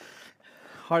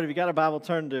All right, if you got a Bible,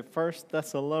 turn to First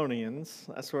Thessalonians.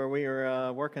 That's where we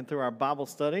are working through our Bible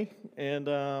study. And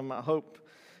I hope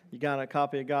you got a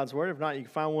copy of God's Word. If not, you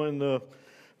can find one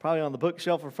probably on the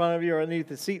bookshelf in front of you or underneath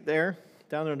the seat there,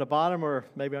 down there in the bottom, or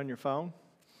maybe on your phone.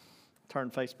 Turn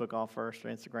Facebook off first, or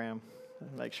Instagram.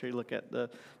 Make sure you look at the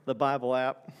Bible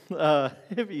app.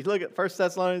 If you look at First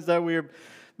Thessalonians, though, we've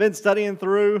been studying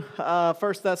through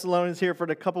First Thessalonians here for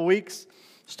a couple weeks.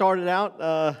 Started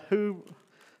out,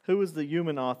 who was the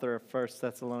human author of First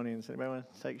Thessalonians? Anybody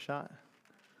want to take a shot?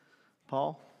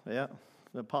 Paul? Yeah,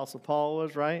 the Apostle Paul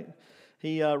was, right?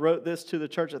 He wrote this to the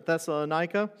church at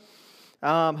Thessalonica,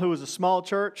 who was a small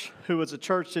church, who was a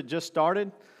church that just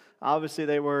started. Obviously,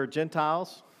 they were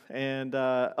Gentiles, and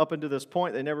up until this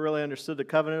point, they never really understood the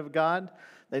covenant of God.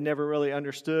 They never really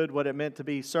understood what it meant to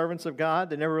be servants of God.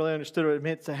 They never really understood what it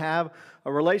meant to have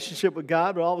a relationship with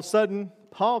God. But all of a sudden,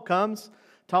 Paul comes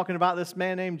talking about this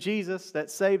man named Jesus that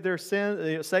saved their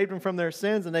sin, saved them from their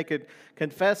sins, and they could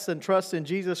confess and trust in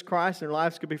Jesus Christ, and their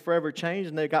lives could be forever changed.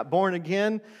 And they got born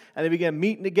again, and they began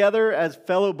meeting together as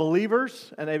fellow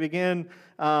believers, and they began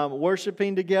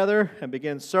worshiping together and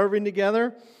began serving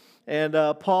together. And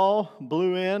Paul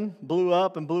blew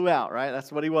up, and blew out, right?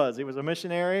 That's what he was. He was a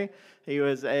missionary. He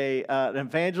was an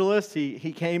evangelist.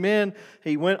 He came in.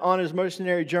 He went on his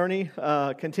missionary journey,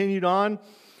 continued on.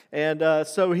 And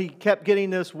so he kept getting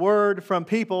this word from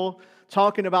people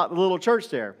talking about the little church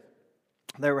there.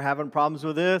 They were having problems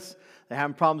with this. They were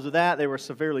having problems with that. They were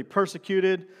severely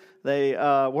persecuted. They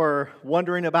were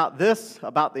wondering about this,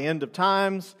 about the end of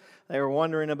times. They were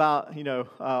wondering about,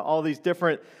 all these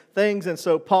different things. And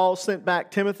so Paul sent back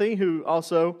Timothy, who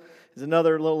also is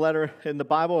another little letter in the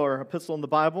Bible or epistle in the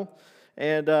Bible.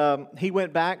 And he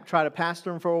went back, tried to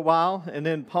pastor him for a while. And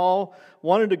then Paul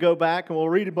wanted to go back, and we'll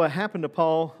read what happened to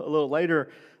Paul a little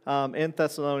later in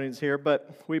Thessalonians here.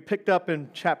 But we picked up in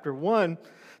chapter 1,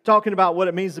 talking about what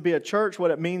it means to be a church,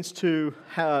 what it means to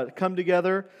come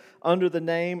together under the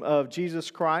name of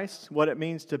Jesus Christ, what it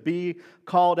means to be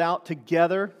called out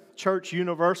together, church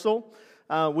universal.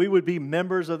 We would be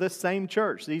members of this same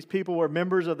church. These people were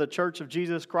members of the Church of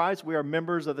Jesus Christ. We are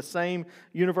members of the same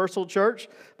universal church,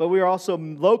 but we are also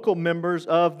local members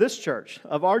of this church,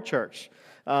 of our church.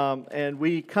 And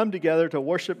we come together to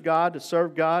worship God, to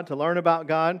serve God, to learn about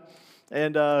God.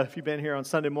 And if you've been here on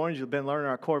Sunday mornings, you've been learning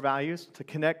our core values, to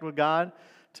connect with God,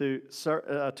 to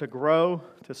grow,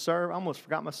 to serve. I almost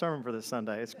forgot my sermon for this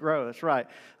Sunday. It's grow, that's right.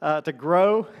 To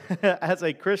grow as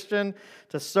a Christian,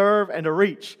 to serve, and to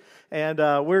reach. And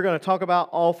we're going to talk about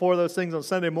all four of those things on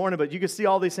Sunday morning, but you can see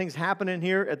all these things happening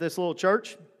here at this little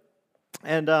church.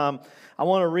 And I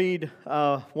want to read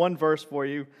one verse for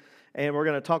you, and we're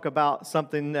going to talk about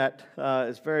something that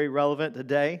is very relevant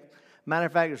today. Matter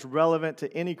of fact, it's relevant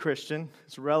to any Christian.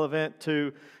 It's relevant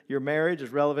to your marriage.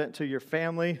 It's relevant to your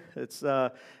family. It's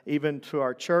even to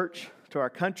our church, to our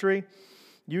country.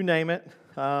 You name it.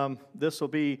 This will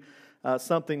be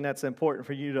something that's important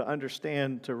for you to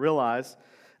understand, to realize.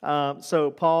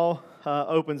 So Paul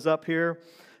opens up here,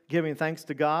 giving thanks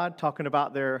to God, talking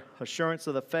about their assurance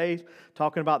of the faith,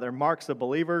 talking about their marks of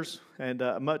believers, and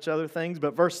much other things.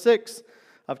 But verse 6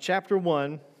 of chapter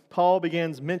 1, Paul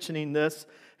begins mentioning this.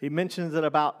 He mentions it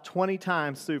about 20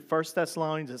 times through 1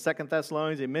 Thessalonians and 2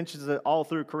 Thessalonians. He mentions it all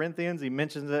through Corinthians. He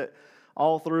mentions it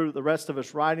all through the rest of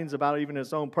his writings about even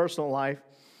his own personal life.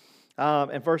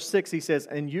 In verse 6, he says,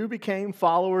 "And you became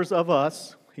followers of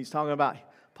us." He's talking about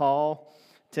Paul,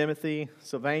 Timothy,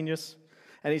 Silvanus.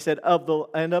 And he said, of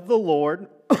the Lord,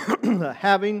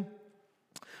 having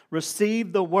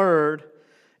received the word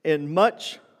in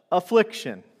much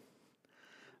affliction,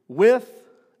 with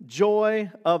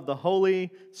joy of the Holy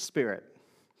Spirit.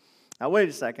 Now, wait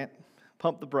a second.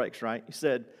 Pump the brakes, right? You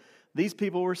said, these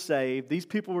people were saved. These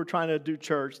people were trying to do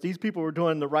church. These people were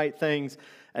doing the right things.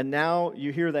 And now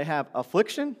you hear they have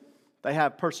affliction. They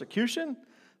have persecution.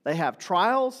 They have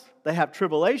trials. They have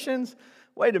tribulations.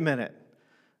 Wait a minute.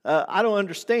 I don't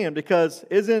understand, because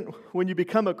when you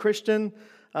become a Christian,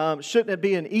 shouldn't it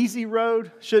be an easy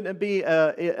road? Shouldn't it be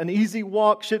an easy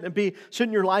walk?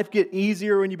 Shouldn't your life get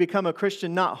easier when you become a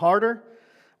Christian, not harder?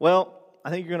 Well,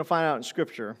 I think you're going to find out in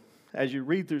Scripture, as you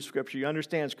read through Scripture, you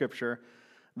understand Scripture,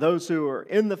 those who are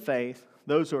in the faith,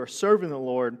 those who are serving the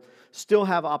Lord, still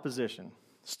have opposition,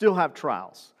 still have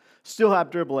trials, still have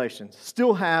tribulations,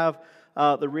 still have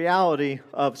the reality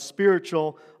of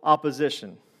spiritual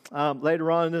opposition. Later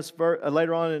on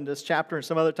in this chapter, and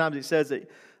some other times, he says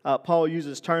that Paul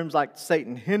uses terms like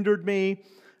Satan hindered me,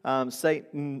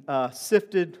 Satan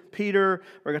sifted Peter.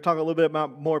 We're going to talk a little bit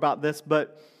more about this,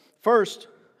 but first,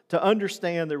 to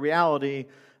understand the reality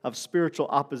of spiritual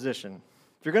opposition.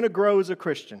 If you're going to grow as a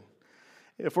Christian,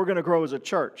 if we're going to grow as a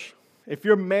church, if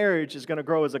your marriage is going to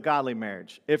grow as a godly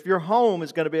marriage, if your home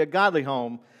is going to be a godly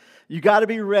home, you got to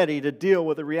be ready to deal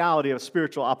with the reality of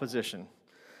spiritual opposition.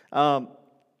 And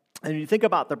you think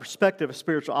about the perspective of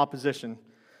spiritual opposition,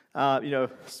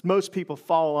 most people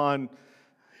fall on,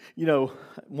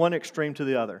 one extreme to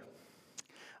the other.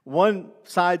 One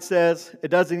side says it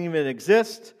doesn't even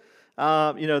exist.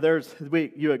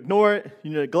 You ignore it,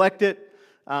 you neglect it.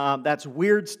 That's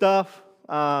weird stuff.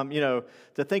 To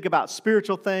think about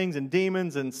spiritual things and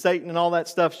demons and Satan and all that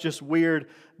stuff's just weird.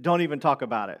 Don't even talk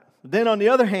about it. Then on the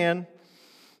other hand,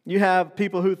 you have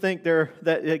people who think that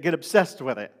they get obsessed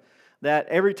with it. That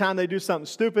every time they do something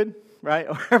stupid, right,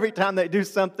 or every time they do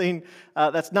something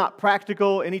that's not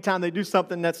practical, anytime they do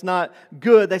something that's not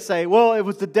good, they say, well, it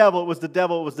was the devil, it was the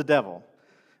devil, it was the devil.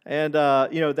 And,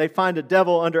 they find a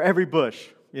devil under every bush,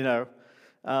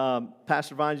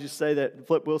 Pastor Vines used to say that,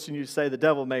 Flip Wilson used to say, the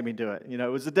devil made me do it. It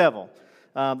was the devil.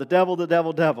 The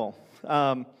devil.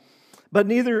 But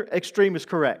neither extreme is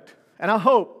correct. And I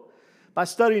hope by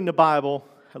studying the Bible,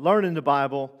 learning the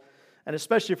Bible, and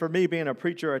especially for me being a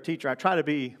preacher or a teacher, I try to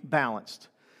be balanced.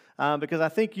 Because I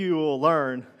think you will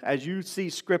learn, as you see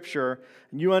Scripture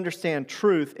and you understand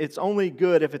truth, it's only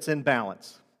good if it's in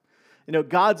balance.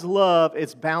 God's love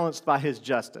is balanced by His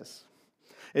justice.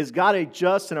 Is God a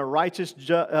just and a righteous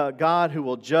God who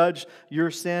will judge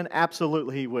your sin?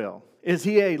 Absolutely He will. Is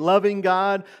He a loving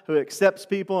God who accepts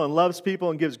people and loves people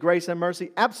and gives grace and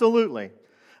mercy? Absolutely.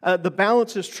 The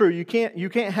balance is true. You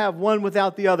can't have one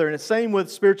without the other. And the same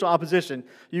with spiritual opposition.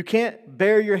 You can't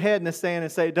bury your head in the sand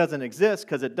and say it doesn't exist,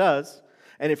 because it does.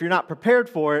 And if you're not prepared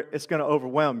for it, it's going to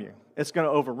overwhelm you. It's going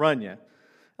to overrun you.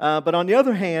 But on the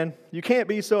other hand, you can't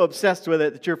be so obsessed with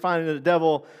it that you're finding the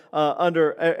devil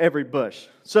under every bush.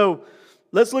 So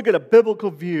let's look at a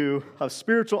biblical view of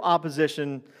spiritual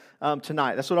opposition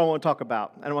tonight. That's what I want to talk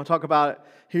about. And I want to talk about it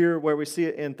here where we see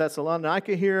it in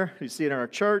Thessalonica here. You see it in our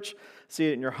church. See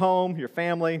it in your home, your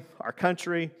family, our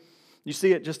country. You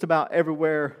see it just about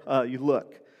everywhere you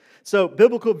look. So,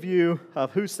 biblical view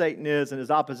of who Satan is and his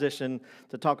opposition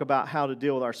to talk about how to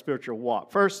deal with our spiritual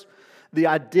walk. First, the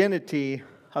identity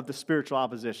of the spiritual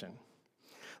opposition.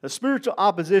 The spiritual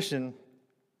opposition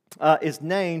is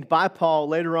named by Paul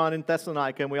later on in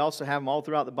Thessalonica, and we also have them all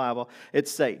throughout the Bible.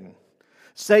 It's Satan.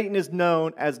 Satan is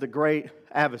known as the great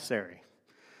adversary.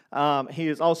 He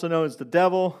is also known as the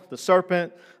devil, the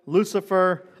serpent,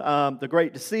 Lucifer, the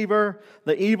great deceiver,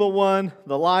 the evil one,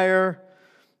 the liar,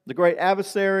 the great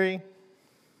adversary.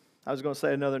 I was going to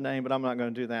say another name, but I'm not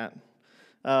going to do that.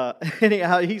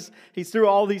 Anyhow, he's through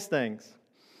all these things.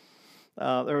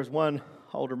 There was one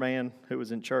older man who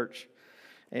was in church,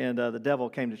 and the devil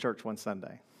came to church one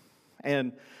Sunday.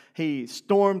 And he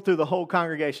stormed through the whole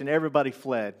congregation. Everybody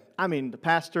fled. I mean, the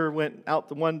pastor went out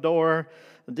the one door,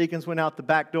 the deacons went out the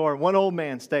back door, and one old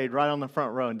man stayed right on the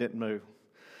front row and didn't move.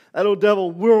 That old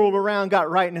devil whirled around, got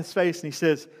right in his face, and he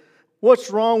says, "What's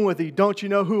wrong with you? Don't you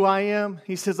know who I am?"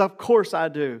 He says, "Of course I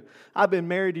do. I've been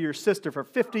married to your sister for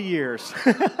 50 years.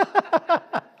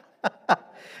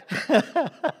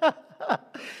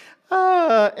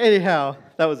 Anyhow,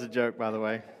 that was a joke, by the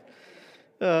way.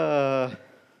 But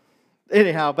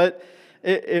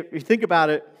if you think about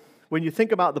it, when you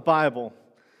think about the Bible,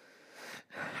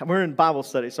 we're in Bible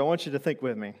study, so I want you to think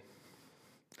with me.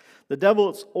 The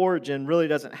devil's origin really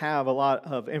doesn't have a lot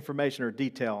of information or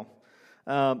detail.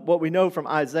 What we know from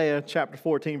Isaiah chapter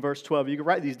 14, verse 12, you can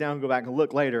write these down and go back and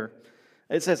look later.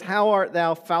 It says, "How art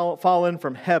thou fallen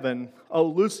from heaven, O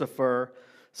Lucifer,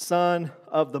 son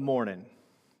of the morning?"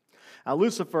 Now,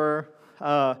 Lucifer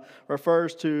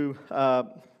refers to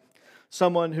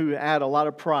someone who had a lot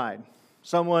of pride,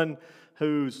 someone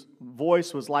whose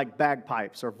voice was like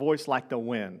bagpipes or voice like the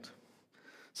wind.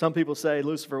 Some people say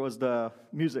Lucifer was the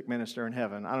music minister in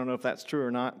heaven. I don't know if that's true or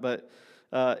not, but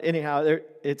anyhow,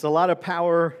 it's a lot of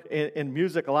power in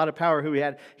music, a lot of power who he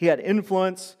had. He had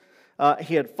influence.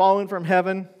 He had fallen from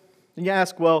heaven. And you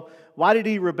ask, well, why did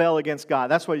he rebel against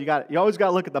God? That's what you always got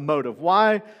to look at the motive.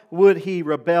 Why would he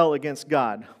rebel against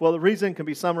God? Well, the reason can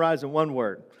be summarized in one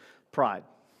word: pride.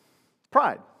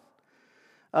 Pride.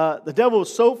 The devil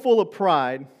was so full of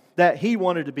pride that he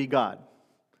wanted to be God.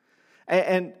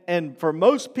 And for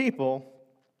most people,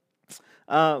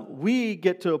 we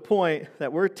get to a point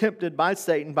that we're tempted by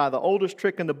Satan by the oldest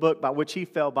trick in the book by which he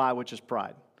fell by, which is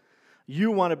pride.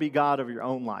 You want to be God of your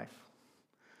own life.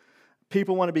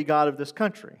 People want to be God of this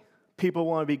country. People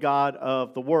want to be God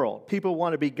of the world. People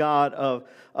want to be God of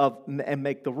and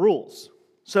make the rules.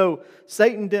 So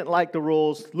Satan didn't like the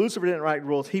rules. Lucifer didn't like the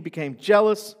rules. He became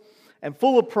jealous and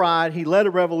full of pride. He led a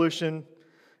revolution,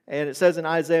 And it says in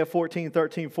Isaiah 14,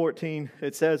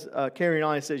 it says, carrying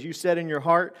on, it says, "You said in your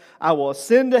heart, I will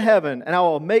ascend to heaven, and I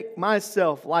will make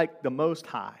myself like the Most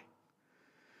High."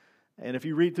 And if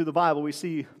you read through the Bible, we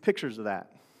see pictures of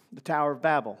that. The Tower of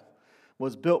Babel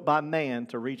was built by man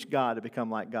to reach God, to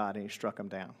become like God, and he struck him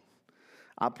down.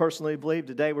 I personally believe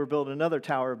today we're building another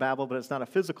Tower of Babel, but it's not a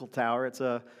physical tower. It's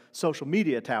a social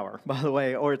media tower, by the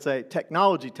way, or it's a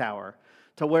technology tower,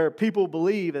 to where people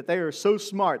believe that they are so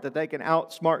smart that they can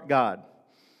outsmart God.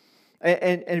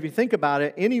 And if you think about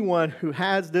it, anyone who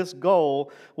has this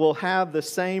goal will have the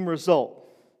same result.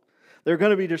 They're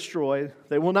going to be destroyed.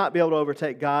 They will not be able to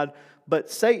overtake God. But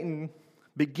Satan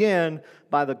began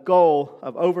by the goal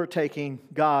of overtaking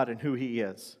God and who he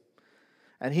is.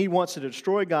 And he wants to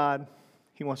destroy God.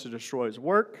 He wants to destroy his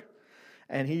work.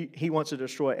 And he wants to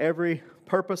destroy every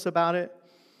purpose about it.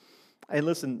 And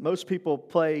listen, most people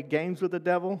play games with the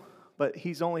devil, but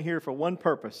he's only here for one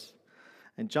purpose.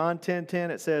 In John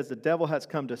 10:10, it says, "The devil has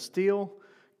come to steal,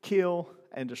 kill,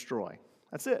 and destroy."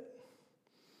 That's it.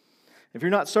 If you're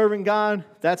not serving God,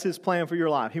 that's his plan for your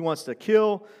life. He wants to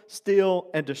kill, steal,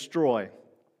 and destroy.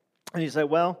 And you say,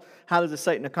 well, how does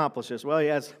Satan accomplish this? Well, he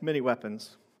has many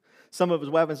weapons. Some of his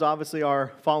weapons obviously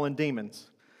are fallen demons.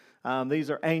 These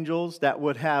are angels that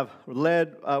would have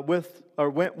went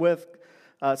with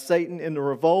Satan in the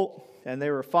revolt, and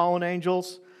they were fallen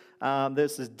angels.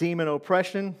 This is demon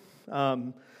oppression.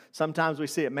 Sometimes we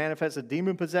see it manifest as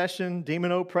demon possession,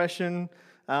 demon oppression,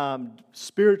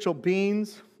 spiritual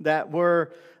beings that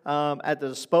were at the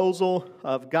disposal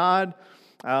of God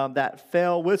that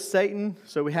fell with Satan.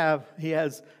 So he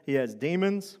has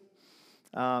demons.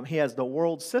 He has the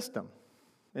world system.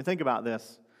 And think about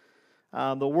this.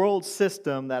 The world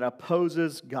system that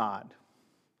opposes God.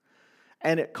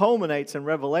 And it culminates in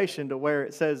Revelation to where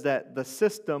it says that the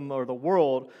system or the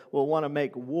world will want to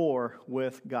make war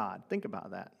with God. Think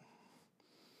about that.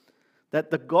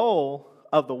 That the goal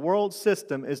of the world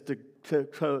system is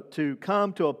to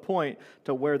come to a point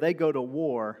to where they go to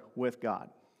war with God.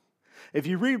 If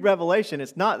you read Revelation,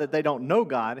 it's not that they don't know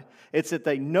God. It's that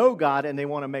they know God and they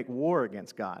want to make war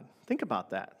against God. Think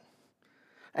about that.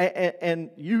 And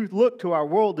you look to our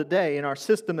world today in our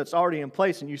system that's already in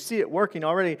place and you see it working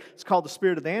already. It's called the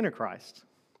spirit of the Antichrist.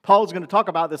 Paul's going to talk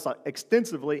about this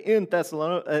extensively in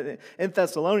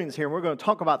Thessalonians here. We're going to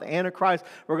talk about the Antichrist.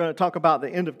 We're going to talk about the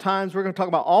end of times. We're going to talk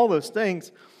about all those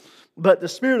things. But the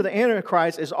spirit of the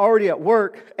Antichrist is already at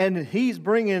work, and he's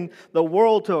bringing the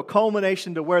world to a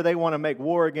culmination to where they want to make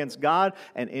war against God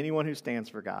and anyone who stands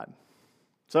for God.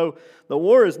 So the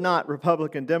war is not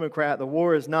Republican, Democrat. The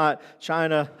war is not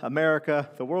China, America.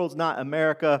 The world's not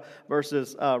America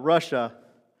versus Russia.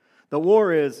 The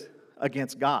war is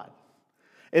against God.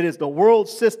 It is the world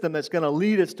system that's going to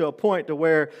lead us to a point to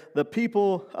where the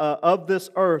people of this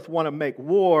earth want to make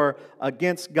war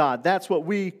against God. That's what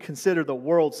we consider the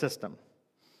world system.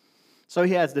 So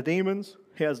he has the demons,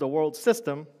 he has the world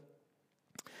system,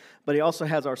 but he also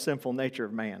has our sinful nature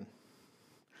of man.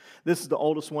 This is the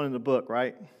oldest one in the book,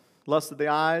 right? Lust of the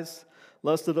eyes,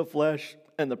 lust of the flesh,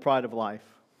 and the pride of life.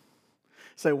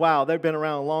 Say, wow, they've been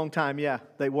around a long time. Yeah,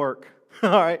 they work. All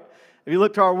right? If you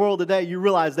look to our world today, you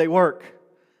realize they work.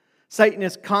 Satan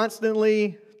is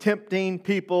constantly tempting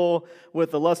people with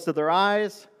the lust of their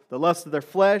eyes, the lust of their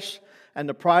flesh, and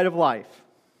the pride of life.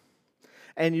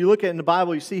 And you look at in the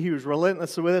Bible, you see he was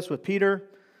relentless with this with Peter.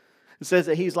 It says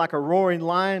that he's like a roaring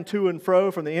lion to and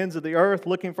fro from the ends of the earth,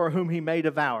 looking for whom he may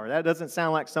devour. That doesn't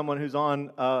sound like someone who's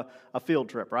on a field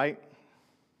trip, right?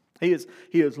 He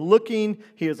is looking,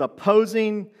 he is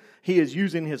opposing, he is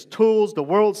using his tools, the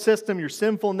world system, your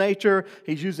sinful nature.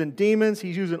 He's using demons.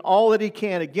 He's using all that he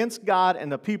can against God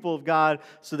and the people of God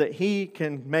so that he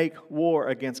can make war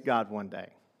against God one day.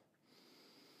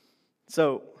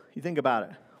 So you think about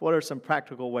it. What are some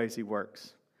practical ways he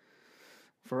works?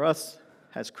 For us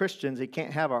as Christians, he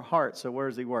can't have our hearts, so where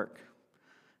does he work?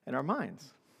 In our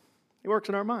minds. He works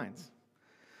in our minds.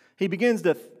 He begins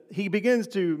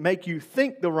to make you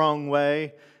think the wrong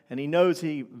way, and he knows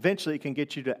he eventually can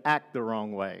get you to act the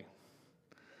wrong way.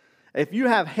 If you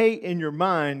have hate in your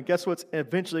mind, guess what's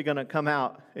eventually going to come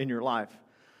out in your life?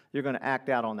 You're going to act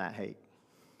out on that hate.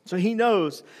 So he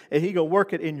knows that he can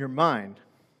work it in your mind.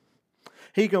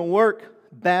 He can work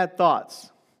bad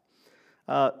thoughts.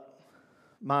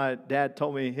 My dad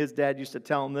told me his dad used to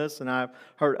tell him this, and I've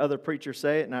heard other preachers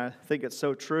say it, and I think it's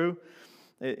so true.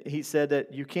 He said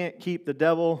that you can't keep the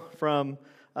devil from,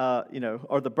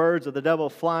 or the birds of the devil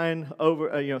flying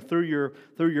over, through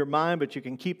your mind, but you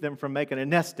can keep them from making a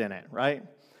nest in it, right?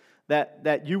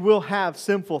 That you will have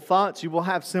sinful thoughts, you will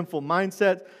have sinful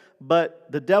mindsets,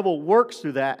 but the devil works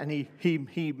through that, and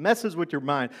he messes with your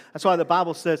mind. That's why the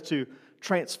Bible says to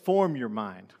transform your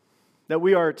mind. That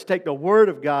we are to take the Word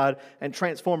of God and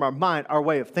transform our mind, our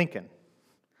way of thinking.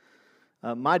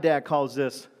 My dad calls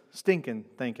this stinking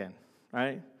thinking,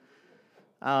 right?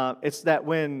 It's that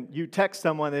when you text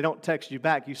someone, they don't text you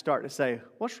back, you start to say,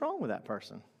 what's wrong with that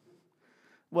person?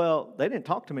 Well, they didn't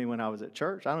talk to me when I was at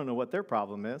church. I don't know what their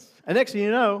problem is. And next thing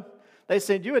you know, they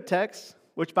send you a text,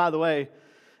 which, by the way,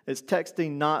 is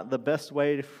texting not the best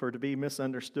way to be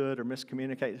misunderstood or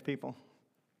miscommunicate to people.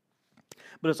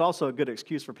 But it's also a good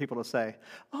excuse for people to say,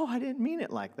 oh, I didn't mean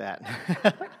it like that.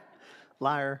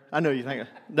 Liar. I know you think,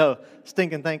 no,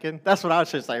 stinking thinking. That's what I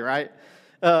should say, right?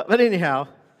 But anyhow,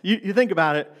 you think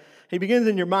about it. He begins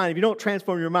in your mind. If you don't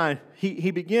transform your mind,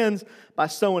 he begins by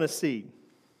sowing a seed.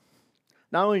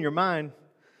 Not only in your mind,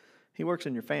 he works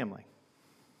in your family.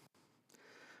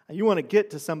 And you want to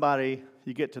get to somebody,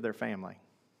 you get to their family.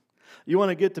 You want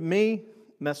to get to me,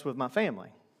 mess with my family.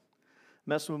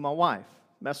 Mess with my wife.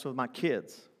 Mess with my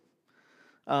kids.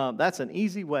 That's an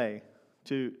easy way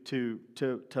to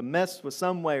mess with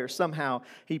some way or somehow.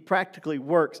 He practically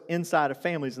works inside of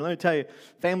families. And let me tell you,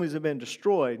 families have been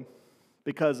destroyed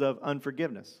because of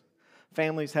unforgiveness.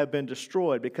 Families have been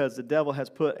destroyed because the devil has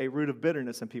put a root of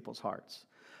bitterness in people's hearts.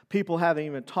 People haven't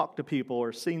even talked to people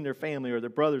or seen their family or their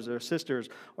brothers or sisters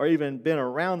or even been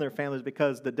around their families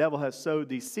because the devil has sowed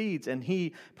these seeds, and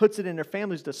he puts it in their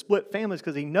families to split families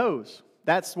because he knows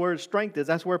that's where his strength is.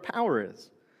 That's where power is.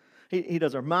 He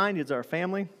does our mind. He does our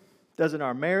family. Does it in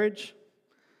our marriage.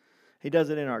 He does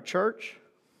it in our church.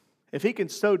 If he can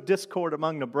sow discord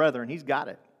among the brethren, he's got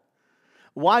it.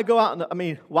 Why go out?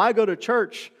 Why go to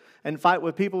church and fight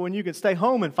with people when you can stay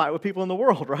home and fight with people in the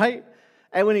world, right?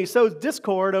 And when he sows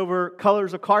discord over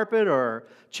colors of carpet or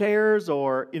chairs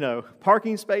or,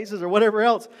 parking spaces or whatever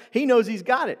else, he knows he's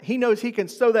got it. He knows he can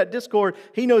sow that discord.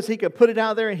 He knows he can put it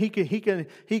out there, and he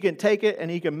can take it,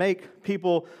 and he can make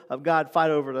people of God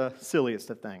fight over the silliest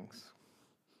of things.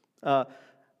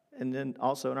 And then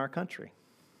also in our country.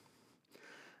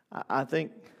 I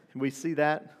think we see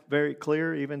that very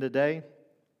clear even today.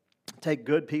 Take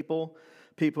good people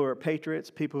who are patriots,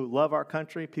 people who love our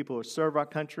country, people who serve our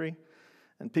country.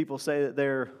 And people say that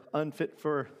they're unfit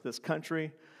for this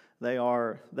country. They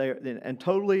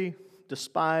totally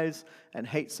despise and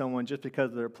hate someone just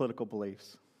because of their political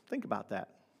beliefs. Think about that.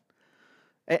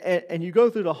 And you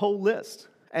go through the whole list.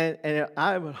 And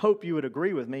I would hope you would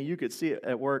agree with me. You could see it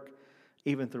at work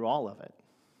even through all of it.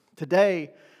 Today,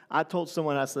 I told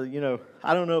someone, I said,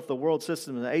 I don't know if the world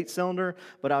system is an 8-cylinder,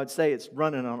 but I would say it's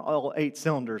running on all 8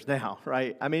 cylinders now,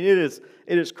 right? It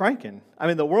is cranking.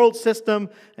 The world system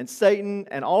and Satan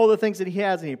and all the things that he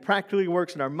has, and he practically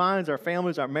works in our minds, our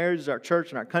families, our marriages, our church,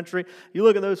 and our country. You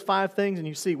look at those 5 things and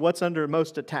you see what's under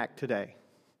most attack today.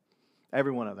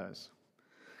 Every one of those.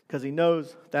 Because he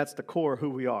knows that's the core of who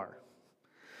we are.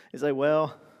 You say,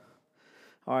 well,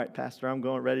 all right, Pastor, I'm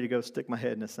ready to go stick my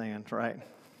head in the sand, right?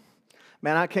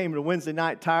 Man, I came to Wednesday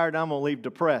night tired. I'm gonna leave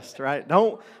depressed, right?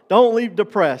 Don't leave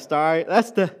depressed, all right?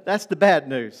 That's the bad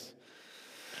news.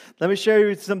 Let me share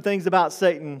you some things about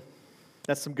Satan.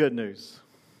 That's some good news.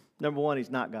 Number 1, he's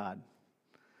not God.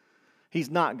 He's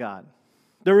not God.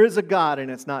 There is a God, and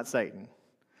it's not Satan.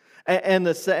 And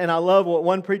I love what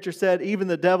one preacher said, even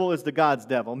the devil is the God's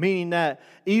devil, meaning that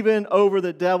even over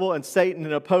the devil and Satan,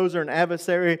 an opposer, an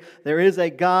adversary, there is a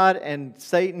God, and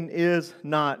Satan is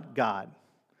not God.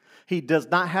 He does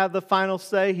not have the final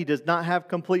say. He does not have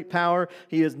complete power.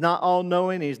 He is not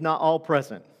all-knowing. He's not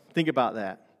all-present. Think about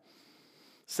that.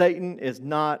 Satan is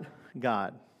not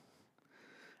God.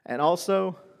 And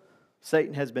also,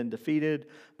 Satan has been defeated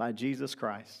by Jesus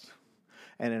Christ.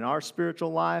 And in our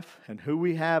spiritual life and who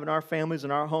we have in our families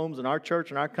and our homes and our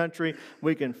church and our country,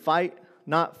 we can fight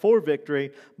not for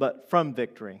victory, but from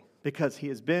victory. Because he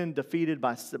has been defeated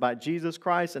by Jesus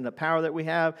Christ and the power that we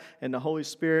have in the Holy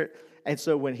Spirit. And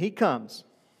so when he comes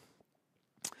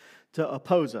to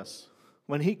oppose us,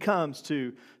 when he comes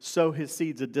to sow his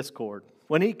seeds of discord,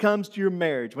 when he comes to your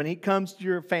marriage, when he comes to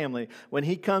your family, when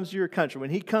he comes to your country, when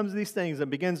he comes to these things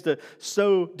and begins to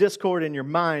sow discord in your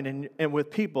mind and with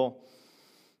people,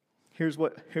 here's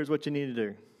what you need to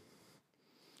do.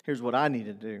 Here's what I need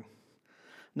to do.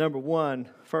 Number 1,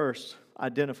 first,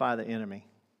 identify the enemy.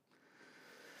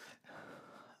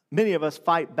 Many of us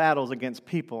fight battles against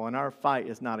people, and our fight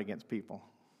is not against people.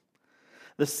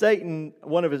 The Satan,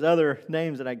 one of his other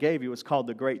names that I gave you, is called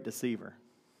the Great Deceiver.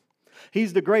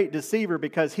 He's the great deceiver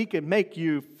because he can make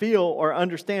you feel or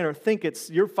understand or think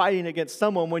you're fighting against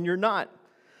someone when you're not.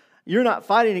 You're not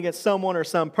fighting against someone or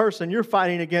some person. You're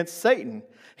fighting against Satan.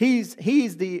 He's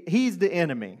the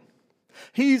enemy.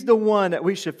 He's the one that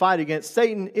we should fight against.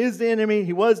 Satan is the enemy.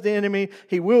 He was the enemy.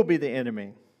 He will be the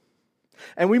enemy.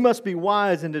 And we must be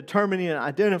wise in determining and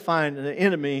identifying the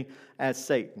enemy as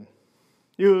Satan.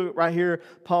 You right here,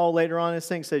 Paul later on in this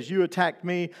thing says, you attacked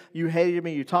me, you hated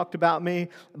me, you talked about me,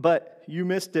 but you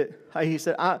missed it. He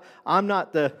said, I'm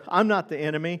not the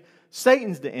enemy.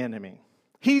 Satan's the enemy.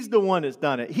 He's the one that's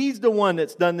done it. He's the one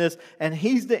that's done this, and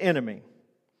he's the enemy.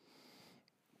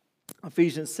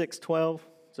 Ephesians 6:12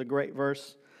 is a great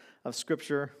verse of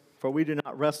Scripture. For we do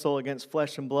not wrestle against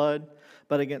flesh and blood,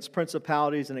 but against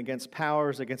principalities and against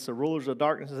powers, against the rulers of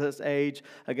darkness of this age,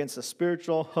 against the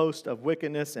spiritual host of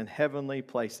wickedness in heavenly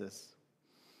places.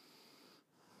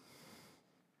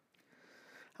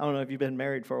 I don't know if you've been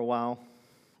married for a while.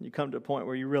 You come to a point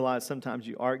where you realize sometimes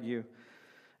you argue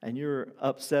and you're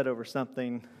upset over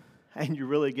something, and you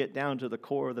really get down to the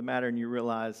core of the matter and you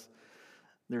realize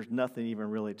there's nothing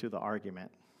even really to the argument.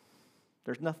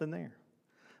 There's nothing there.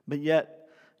 But yet,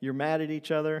 you're mad at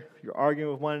each other, you're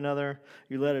arguing with one another,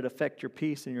 you let it affect your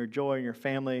peace and your joy and your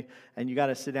family, and you got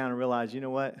to sit down and realize, you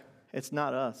know what? It's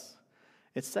not us.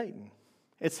 It's Satan.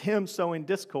 It's him sowing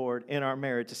discord in our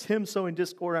marriage. It's him sowing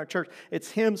discord in our church. It's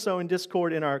him sowing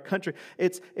discord in our country.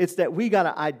 It's that we got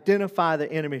to identify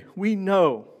the enemy. We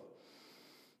know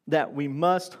that we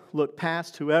must look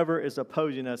past whoever is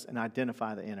opposing us and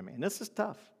identify the enemy. And this is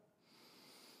tough.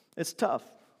 It's tough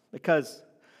because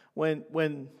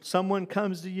when someone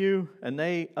comes to you and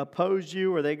they oppose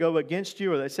you or they go against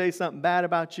you or they say something bad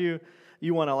about you,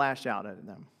 you want to lash out at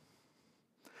them.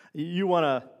 You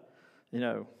want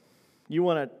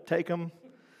to take them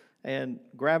and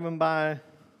grab them by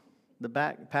the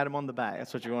back, pat them on the back.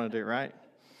 That's what you want to do, right?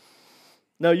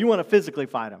 No, you want to physically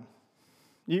fight them.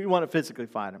 You want to physically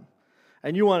fight them.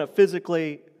 And you want to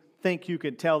physically think you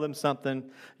can tell them something.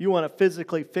 You want to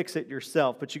physically fix it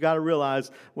yourself. But you got to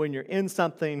realize when you're in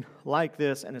something like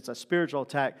this and it's a spiritual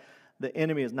attack, the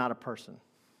enemy is not a person.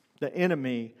 The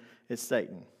enemy is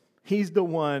Satan. He's the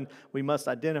one we must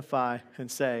identify and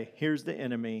say, here's the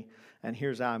enemy and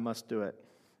here's how I must do it.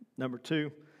 Number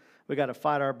 2, we got to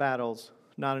fight our battles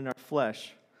not in our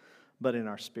flesh, but in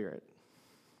our spirit.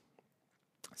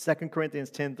 2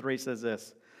 Corinthians 10:3 says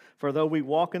this, for though we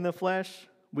walk in the flesh,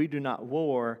 we do not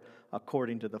war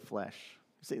according to the flesh.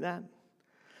 See that?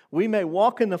 We may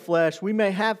walk in the flesh, we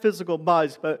may have physical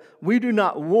bodies, but we do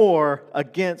not war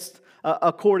against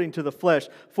according to the flesh.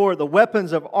 For the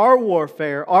weapons of our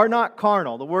warfare are not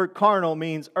carnal. The word carnal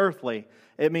means earthly.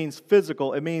 It means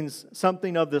physical. It means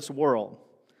something of this world.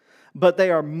 But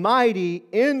they are mighty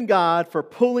in God for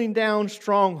pulling down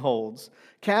strongholds,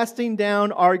 casting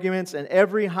down arguments and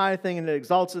every high thing that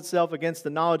exalts itself against the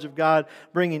knowledge of God,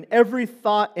 bringing every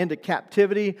thought into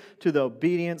captivity to the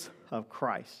obedience of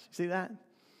Christ. See that?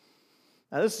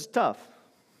 Now this is tough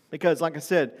because, like I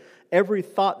said, every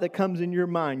thought that comes in your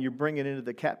mind, you bring it into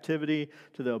the captivity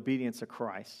to the obedience of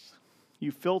Christ.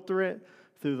 You filter it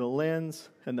through the lens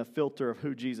and the filter of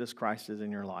who Jesus Christ is in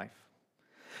your life.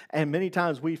 And many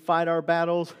times we fight our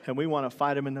battles and we want to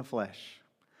fight them in the flesh.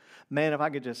 Man, if I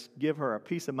could just give her a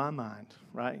piece of my mind,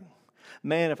 right?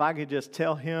 Man, if I could just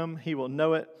tell him, he will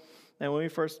know it. And when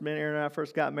Aaron and I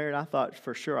first got married, I thought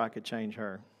for sure I could change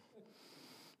her.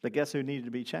 But guess who needed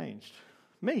to be changed?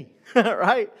 Me,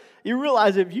 right? You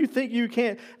realize if you think you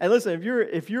can't, and listen,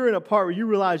 if you're in a part where you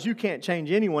realize you can't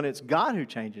change anyone, it's God who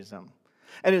changes them.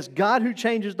 And it's God who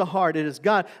changes the heart. It is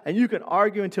God. And you can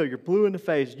argue until you're blue in the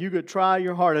face. You could try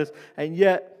your hardest. And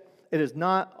yet, it is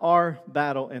not our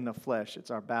battle in the flesh. It's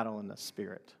our battle in the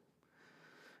spirit.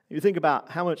 You think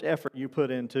about how much effort you put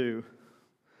into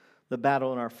the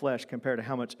battle in our flesh compared to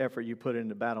how much effort you put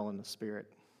into battle in the spirit.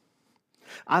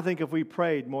 I think if we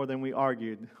prayed more than we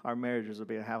argued, our marriages would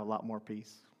have a lot more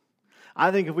peace.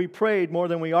 I think if we prayed more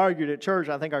than we argued at church,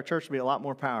 I think our church would be a lot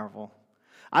more powerful.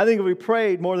 I think if we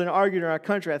prayed more than argued in our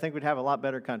country, I think we'd have a lot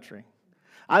better country.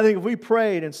 I think if we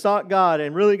prayed and sought God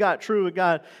and really got true with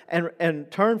God and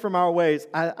turned from our ways,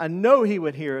 I know He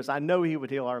would hear us. I know He would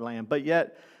heal our land. But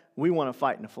yet, we want to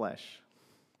fight in the flesh.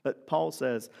 But Paul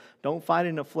says, don't fight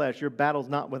in the flesh. Your battle's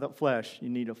not with the flesh. You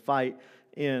need to fight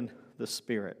in the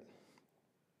Spirit.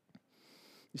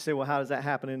 You say, well, how does that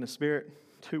happen in the Spirit?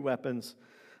 2 weapons,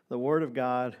 the Word of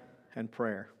God and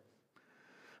prayer.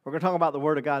 We're going to talk about the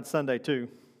Word of God Sunday too.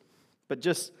 But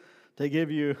just to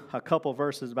give you a couple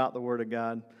verses about the Word of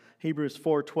God. Hebrews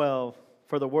 4:12,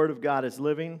 for the Word of God is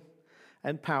living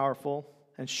and powerful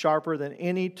and sharper than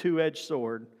any two-edged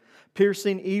sword,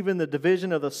 piercing even the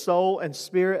division of the soul and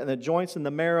spirit and the joints and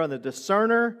the marrow and the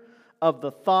discerner of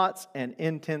the thoughts and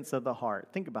intents of the heart.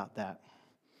 Think about that.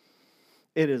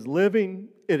 It is living,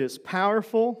 it is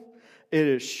powerful, it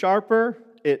is sharper,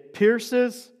 it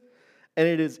pierces, and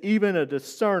it is even a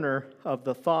discerner of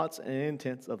the thoughts and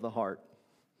intents of the heart.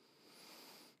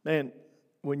 Man,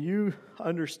 when you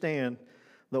understand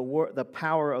the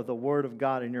power of the Word of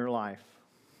God in your life,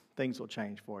 things will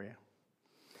change for you.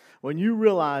 When you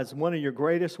realize one of your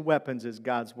greatest weapons is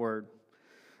God's Word,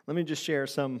 let me just share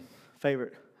some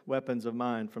favorite weapons of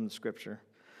mine from the Scripture.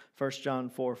 1 John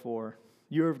 4:4,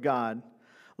 you are of God,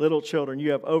 little children,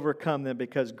 you have overcome them,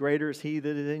 because greater is He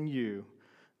that is in you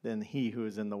than he who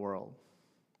is in the world.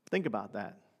 Think about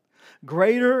that.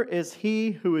 Greater is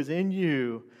He who is in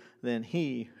you than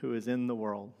he who is in the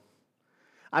world.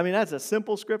 I mean, that's a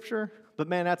simple scripture, but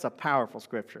man, that's a powerful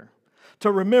scripture.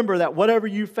 To remember that whatever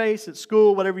you face at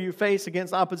school, whatever you face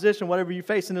against opposition, whatever you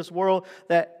face in this world,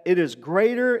 that it is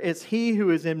greater is He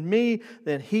who is in me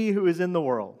than he who is in the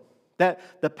world. That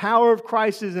the power of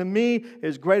Christ is in me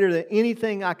is greater than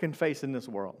anything I can face in this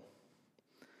world.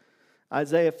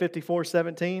 Isaiah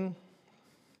 54:17.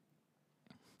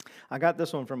 I got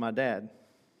this one from my dad.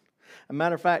 As a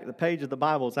matter of fact, the page of the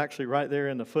Bible is actually right there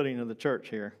in the footing of the church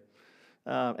here.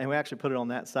 And we actually put it on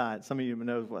that side. Some of you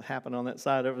know what happened on that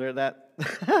side over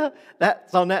there.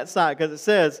 That's on that side because it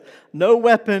says, no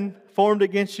weapon formed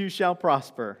against you shall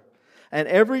prosper. And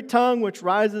every tongue which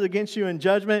rises against you in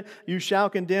judgment you shall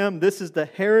condemn. This is the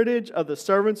heritage of the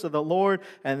servants of the Lord,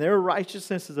 and their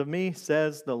righteousness is of me,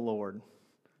 says the Lord.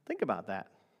 Think about that.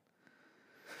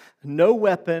 No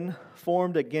weapon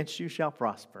formed against you shall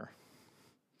prosper.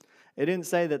 It didn't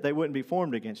say that they wouldn't be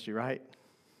formed against you, right?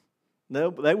 No,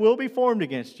 they will be formed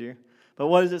against you. But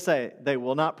what does it say? They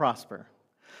will not prosper.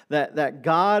 That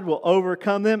God will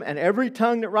overcome them, and every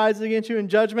tongue that rises against you in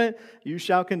judgment, you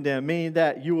shall condemn. Meaning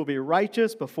that you will be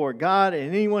righteous before God,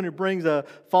 and anyone who brings a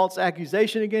false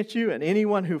accusation against you, and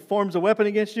anyone who forms a weapon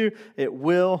against you, it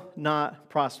will not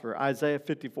prosper. Isaiah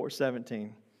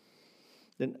 54:17.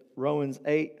 Then Romans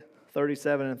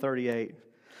 8:37 and 38.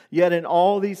 Yet in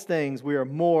all these things we are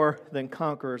more than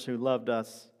conquerors who loved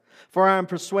us. For I am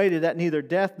persuaded that neither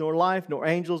death, nor life, nor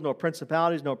angels, nor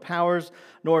principalities, nor powers,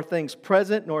 nor things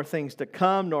present, nor things to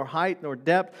come, nor height, nor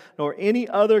depth, nor any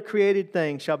other created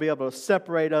thing shall be able to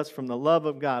separate us from the love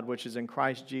of God, which is in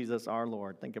Christ Jesus our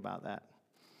Lord. Think about that.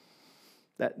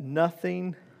 That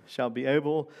nothing shall be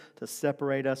able to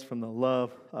separate us from the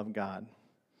love of God.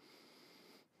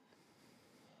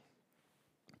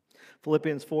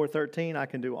 Philippians 4:13, I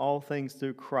can do all things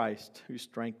through Christ who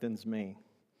strengthens me.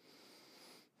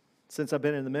 Since I've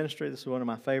been in the ministry, this is one of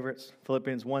my favorites.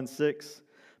 Philippians 1:6,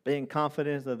 being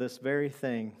confident of this very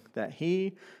thing, that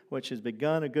He which has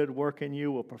begun a good work in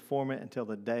you will perform it until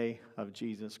the day of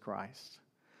Jesus Christ.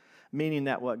 Meaning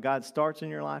that what God starts in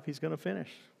your life, He's going to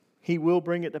finish. He will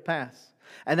bring it to pass.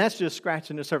 And that's just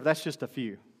scratching the surface. That's just a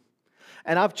few.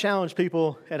 And I've challenged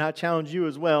people, and I challenge you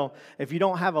as well, if you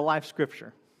don't have a life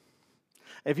scripture,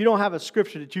 if you don't have a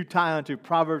scripture that you tie onto,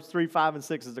 Proverbs 3, 5, and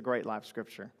 6 is a great life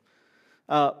scripture.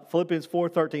 Philippians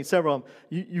 4:13, several of them.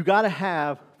 You got to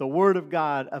have the Word of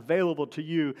God available to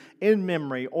you in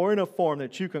memory or in a form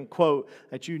that you can quote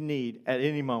that you need at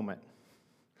any moment.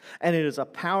 And it is a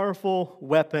powerful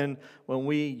weapon when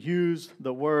we use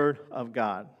the Word of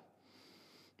God.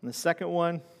 And the second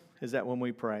one is that when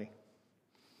we pray.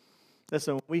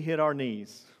 Listen, when we hit our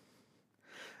knees,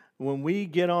 when we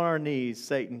get on our knees,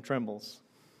 Satan trembles.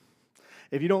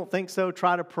 If you don't think so,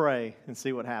 try to pray and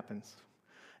see what happens.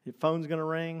 Your phone's going to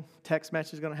ring, text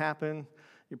message is going to happen,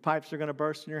 your pipes are going to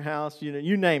burst in your house,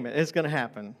 you name it, it's going to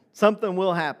happen. Something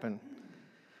will happen.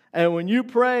 And when you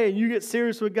pray and you get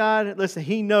serious with God, listen,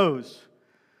 He knows.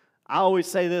 I always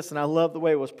say this, and I love the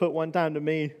way it was put one time to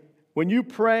me. When you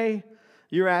pray,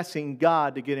 you're asking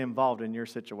God to get involved in your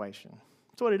situation.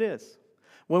 That's what it is.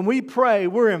 When we pray,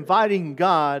 we're inviting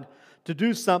God to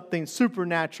do something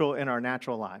supernatural in our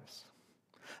natural lives.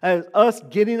 As us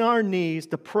getting on our knees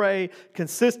to pray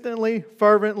consistently,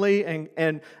 fervently,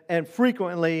 and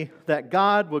frequently that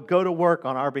God would go to work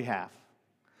on our behalf.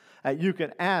 You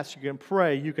can ask, you can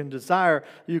pray, you can desire,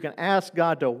 you can ask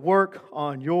God to work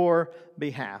on your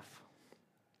behalf.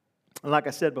 And like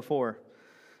I said before,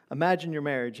 imagine your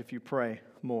marriage if you pray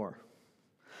more.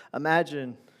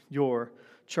 Imagine your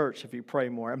church if you pray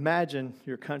more. Imagine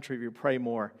your country if you pray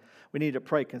more. We need to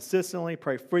pray consistently,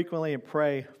 pray frequently, and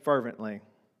pray fervently.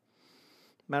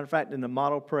 Matter of fact, in the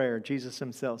model prayer, Jesus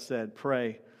Himself said,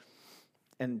 pray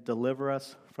and deliver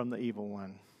us from the evil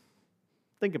one.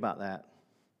 Think about that.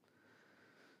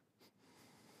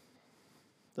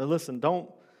 So listen, don't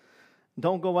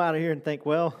go out of here and think,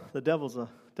 well, the devil's a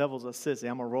sissy.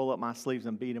 I'm going to roll up my sleeves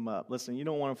and beat him up. Listen, you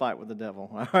don't want to fight with the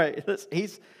devil. All right?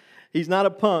 He's not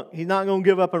a punk. He's not going to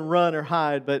give up and run or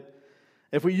hide. But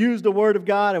if we use the Word of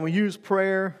God and we use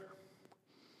prayer,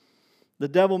 The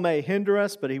devil may hinder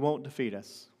us, but he won't defeat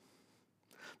us.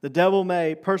 The devil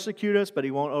may persecute us, but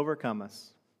he won't overcome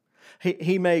us.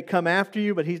 He may come after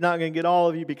you, but he's not going to get all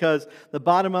of you, because the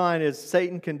bottom line is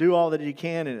Satan can do all that he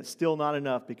can, and it's still not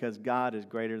enough, because God is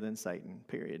greater than Satan,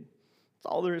 period.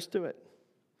 That's all there is to it.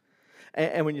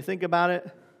 And when you think about it,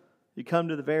 you come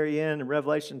to the very end in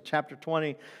Revelation chapter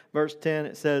 20, verse 10,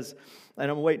 it says, and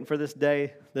I'm waiting for this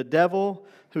day, the devil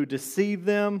who deceived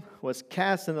them was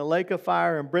cast in the lake of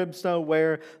fire and brimstone,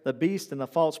 where the beast and the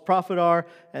false prophet are,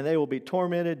 and they will be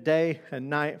tormented day and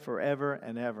night forever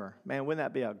and ever. Man, wouldn't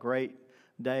that be a great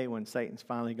day when Satan's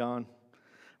finally gone?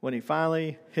 When he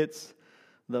finally hits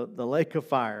the lake of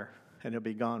fire, and he'll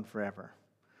be gone forever.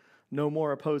 No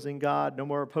more opposing God, no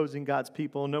more opposing God's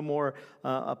people, no more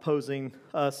opposing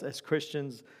us as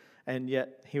Christians, and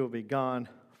yet he will be gone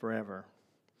forever.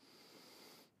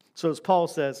 So as Paul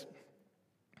says,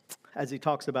 as he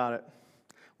talks about it,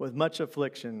 with much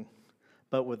affliction,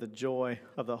 but with the joy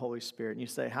of the Holy Spirit. And you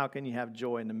say, how can you have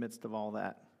joy in the midst of all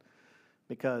that?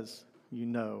 Because you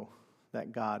know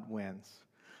that God wins.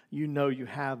 You know you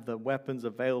have the weapons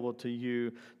available to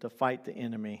you to fight the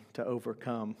enemy, to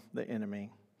overcome the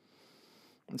enemy.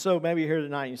 And so maybe you're here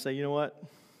tonight and you say, you know what?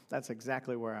 That's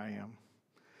exactly where I am.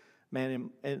 Man,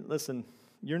 and listen,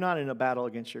 you're not in a battle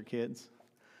against your kids.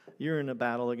 You're in a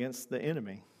battle against the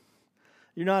enemy.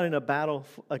 You're not in a battle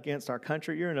against our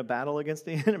country. You're in a battle against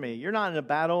the enemy. You're not in a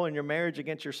battle in your marriage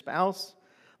against your spouse.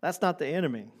 That's not the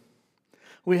enemy.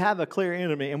 We have a clear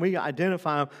enemy, and we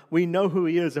identify him. We know who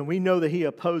he is, and we know that he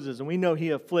opposes, and we know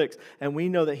he afflicts, and we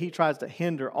know that he tries to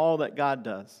hinder all that God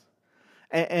does.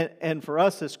 And for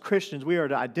us as Christians, we are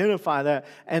to identify that.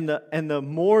 And the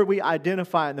more we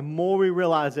identify it, the more we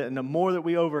realize it, and the more that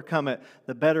we overcome it,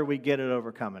 the better we get at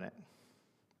overcoming it.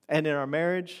 And in our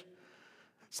marriage,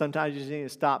 sometimes you just need to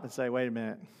stop and say, wait a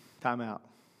minute, time out.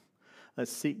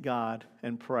 Let's seek God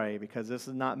and pray, because this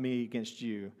is not me against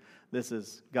you. This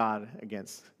is God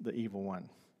against the evil one.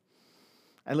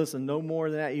 And listen, no more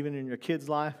than that, even in your kids'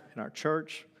 life, in our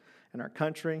church, in our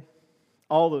country,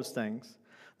 all those things.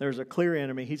 There's a clear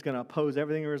enemy. He's going to oppose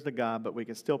everything there is to God, but we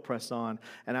can still press on.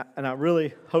 And I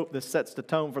really hope this sets the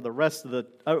tone for the rest of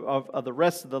the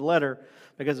rest of the letter,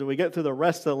 because as we get through the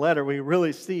rest of the letter, we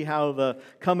really see how the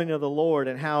coming of the Lord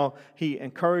and how he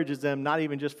encourages them, not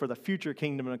even just for the future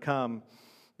kingdom to come,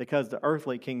 because the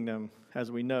earthly kingdom,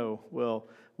 as we know, will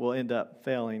end up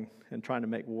failing and trying to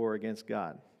make war against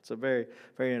God. It's a very,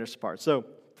 very interesting part. So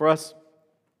for us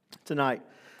tonight,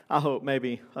 I hope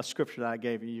maybe a scripture that I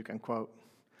gave you can quote.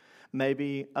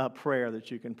 Maybe a prayer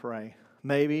that you can pray.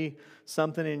 Maybe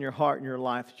something in your heart and your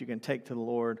life that you can take to the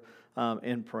Lord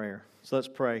in prayer. So let's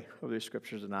pray over these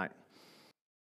scriptures tonight.